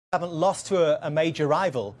Haven't lost to a major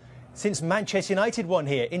rival since Manchester United won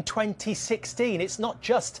here in 2016. It's not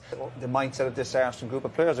just the mindset of this Arsenal group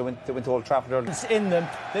of players that went to Old Trafford. It's in them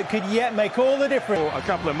that could yet make all the difference. For a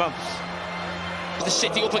couple of months. The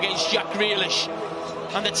City up against Jack Grealish,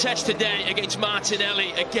 and the test today against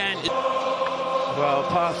Martinelli again. Well,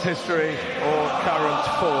 past history or current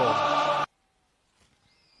form.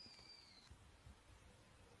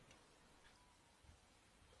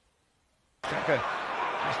 Xhaka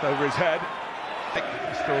just over his head.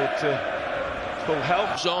 Restored to full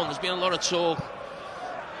health. There's been a lot of talk.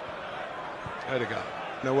 Odegaard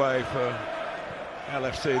away for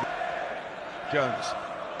LFC. Jones.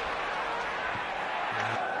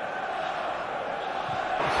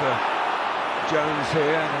 Jones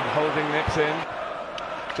here and holding nips in.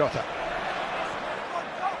 Jota.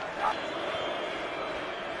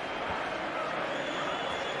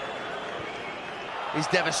 He's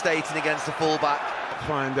devastating against the fullback.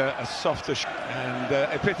 Find a softer and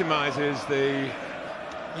epitomises the...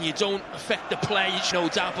 And you don't affect the play, no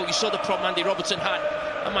doubt, but you saw the problem Andy Robertson had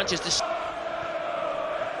at Manchester.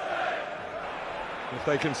 If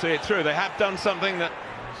they can see it through, they have done something that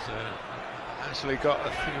actually got a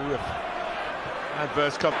few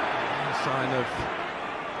adverse sign of...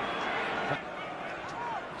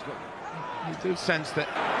 You do sense that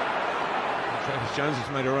Curtis Jones has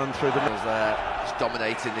made a run through the... He's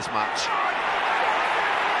dominating this match.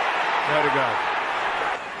 There to go.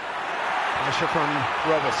 Pressure from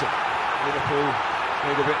Robertson. Liverpool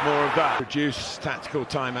need a bit more of that. Reduce tactical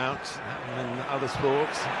timeouts in other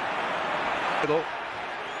sports.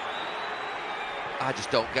 I just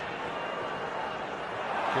don't get...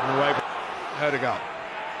 Given away by Odegaard.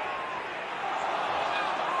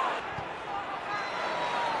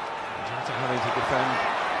 Jota having to defend.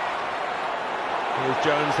 Here's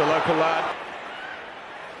Jones, the local lad.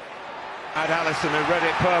 And Allison, who read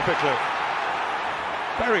it perfectly.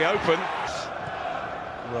 Very open.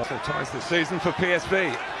 Well, so ties the season for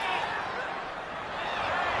PSV.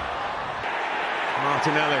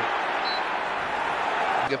 Martinelli.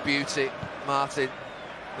 A beauty, Martin.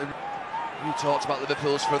 You talked about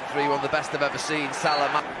Liverpool's front three, one of the best I've ever seen.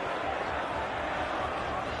 Salah.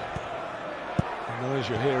 The noise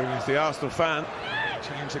you're hearing is the Arsenal fan.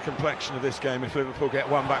 Change the complexion of this game if Liverpool get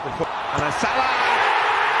one back before. And then Salah!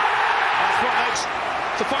 That's what makes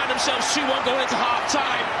to find themselves 2-1 going into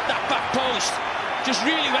half-time. That back post, just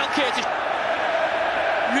really well catered.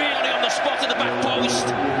 Really on the spot at the back post.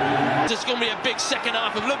 There's going to be a big second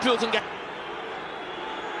half if Liverpool can get...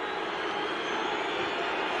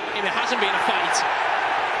 It hasn't been a fight.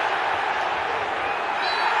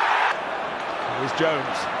 Here's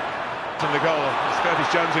Jones. And the goal. It's Curtis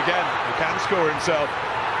Jones again. He can score himself.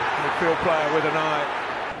 Midfield player with an eye.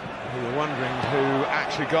 We were wondering who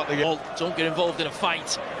actually got the... Don't get involved in a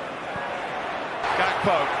fight.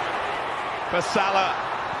 Gakpo for Salah.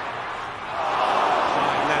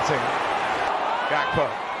 Fine netting. Gakpo.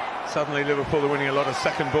 Suddenly Liverpool are winning a lot of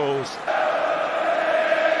second balls.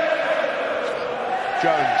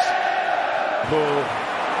 Jones. Ball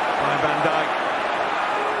by Van Dijk.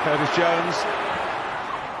 Curtis Jones.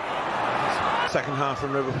 Second half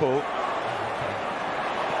from Liverpool.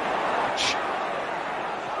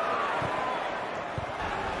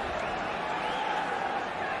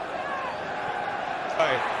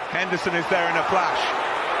 Henderson is there in a flash.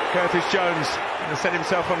 Curtis Jones has set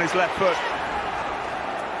himself on his left foot.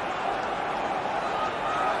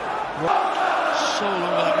 So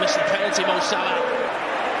long without missing penalty, Mo Salah.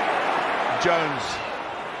 Jones.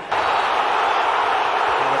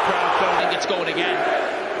 And the crowd don't think it's going again.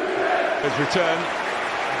 His return.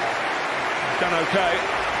 He's done okay.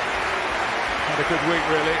 Had a good week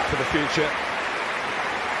really for the future.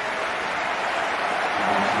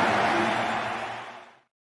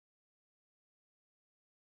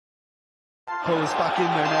 Pulls back in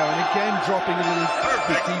there now, and again dropping a little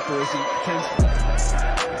bit deeper as he tends to...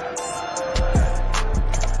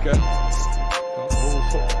 Good.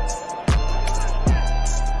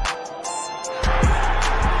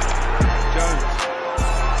 Jones.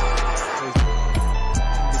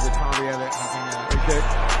 With Harvey Elliott having a big kick.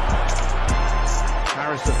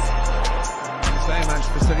 Harrison. Same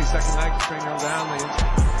Manchester City second leg, 3-0 down.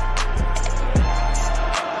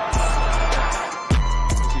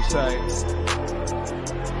 As you say,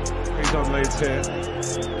 he's on leads here.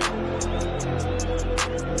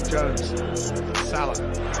 Jones, Salah,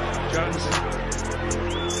 Jones,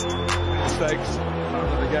 mistakes, part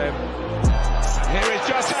of the game. And here is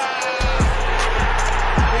Jota!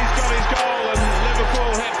 He's got his goal and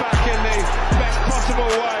Liverpool hit back in the best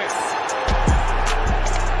possible way.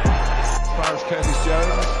 As far as Curtis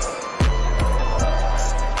Jones.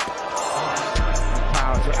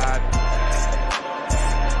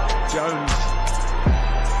 Jones.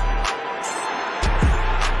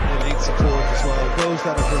 They need support as well. Those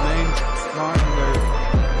that have remained, Martin,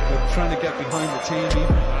 they're trying to get behind the team.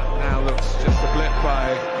 Now looks just a blip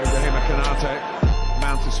by Ibrahima Konate.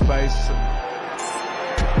 Amount of space and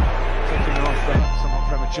kicking off somewhat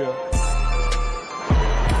premature.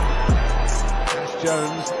 That's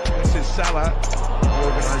Jones. This is Salah. The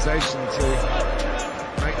organisation to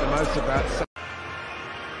make the most of that.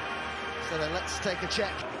 So then let's take a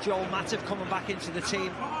check. Joel Matip coming back into the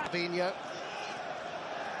team. Vino.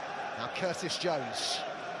 Now Curtis Jones.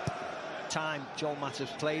 Time Joel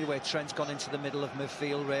Matip's played where Trent's gone into the middle of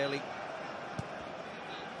midfield, really.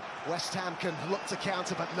 West Ham can look to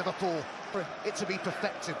counter, but Liverpool, for it to be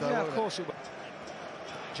perfected though. Yeah, of course it will.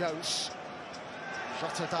 Jones.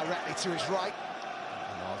 Jota directly to his right.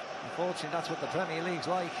 Unfortunately, that's what the Premier League's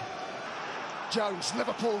like. Jones,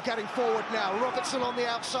 Liverpool getting forward now. Robertson on the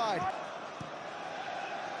outside.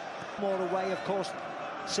 More away, of course,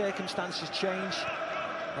 circumstances change.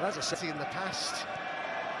 But as I said, In the past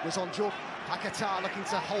was on Jordan. Paquetá looking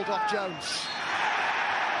to hold off Jones.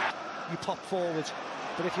 you pop forward.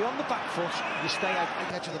 But if you're on the back foot, you stay out.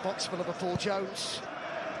 Edge of the box for Liverpool. Jones.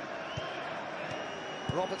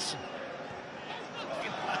 Robertson.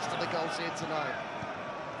 Last of the goals here tonight.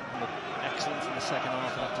 Excellent in the second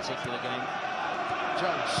half of that particular game.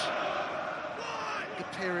 Jones.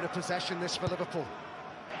 Good period of possession this for Liverpool.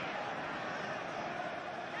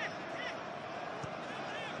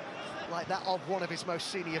 Like that of one of his most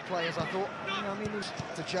senior players, I thought. I mean, it was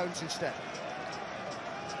to Jones instead.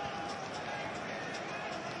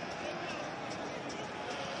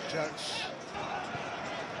 Jones.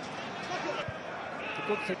 The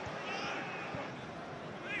good thing.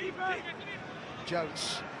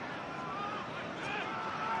 Jones.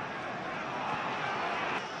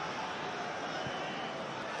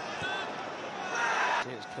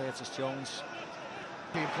 Here's Curtis Jones.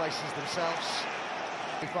 In places themselves.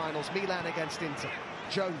 Finals, Milan against Inter.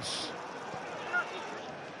 Jones.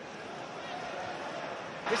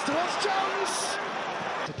 It's towards Jones!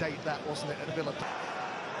 To date, that wasn't it at Villa.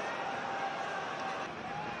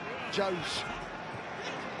 Jones.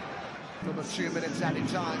 Another 2 minutes added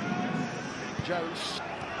time. Jones.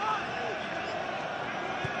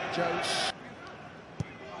 Jones.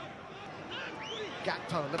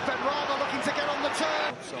 Gakpo and the Benrahma looking to get on the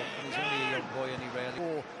turn. So he's only a young boy and he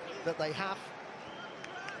really... Or that they have.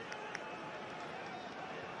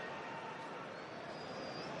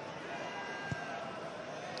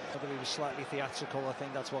 Whether he was slightly theatrical, I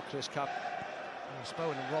think that's what Chris Cap...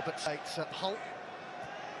 Bowen and Roberts at Hull.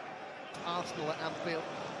 Arsenal at Anfield.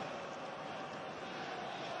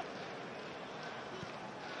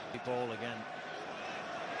 Ball again.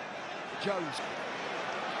 Jones.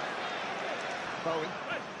 Bowen.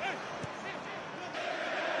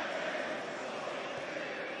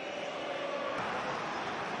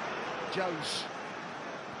 Jones.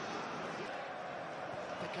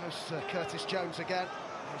 It goes to Curtis Jones again.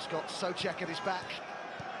 He's got Souček at his back.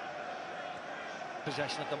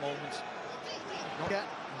 Possession at the moment. Not yet.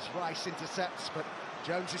 As Rice intercepts, but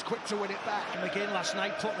Jones is quick to win it back. McGinn last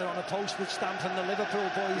night putting it on a postage stamp, and the Liverpool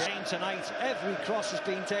boys game tonight. Every cross has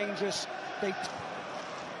been dangerous. They...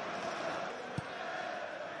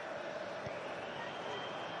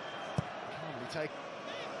 Calmly take.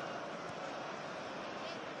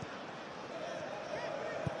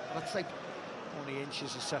 I'd say Only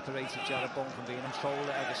inches have separated Jarrod Bowen from being in control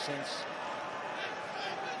ever since.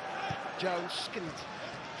 Jones, second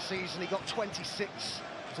season, he got 26.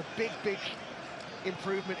 It's a big, big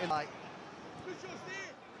improvement in light. It's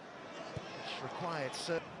required,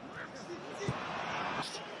 sir.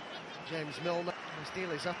 James Milner, his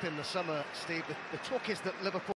deal is up in the summer, Steve. The talk is that Liverpool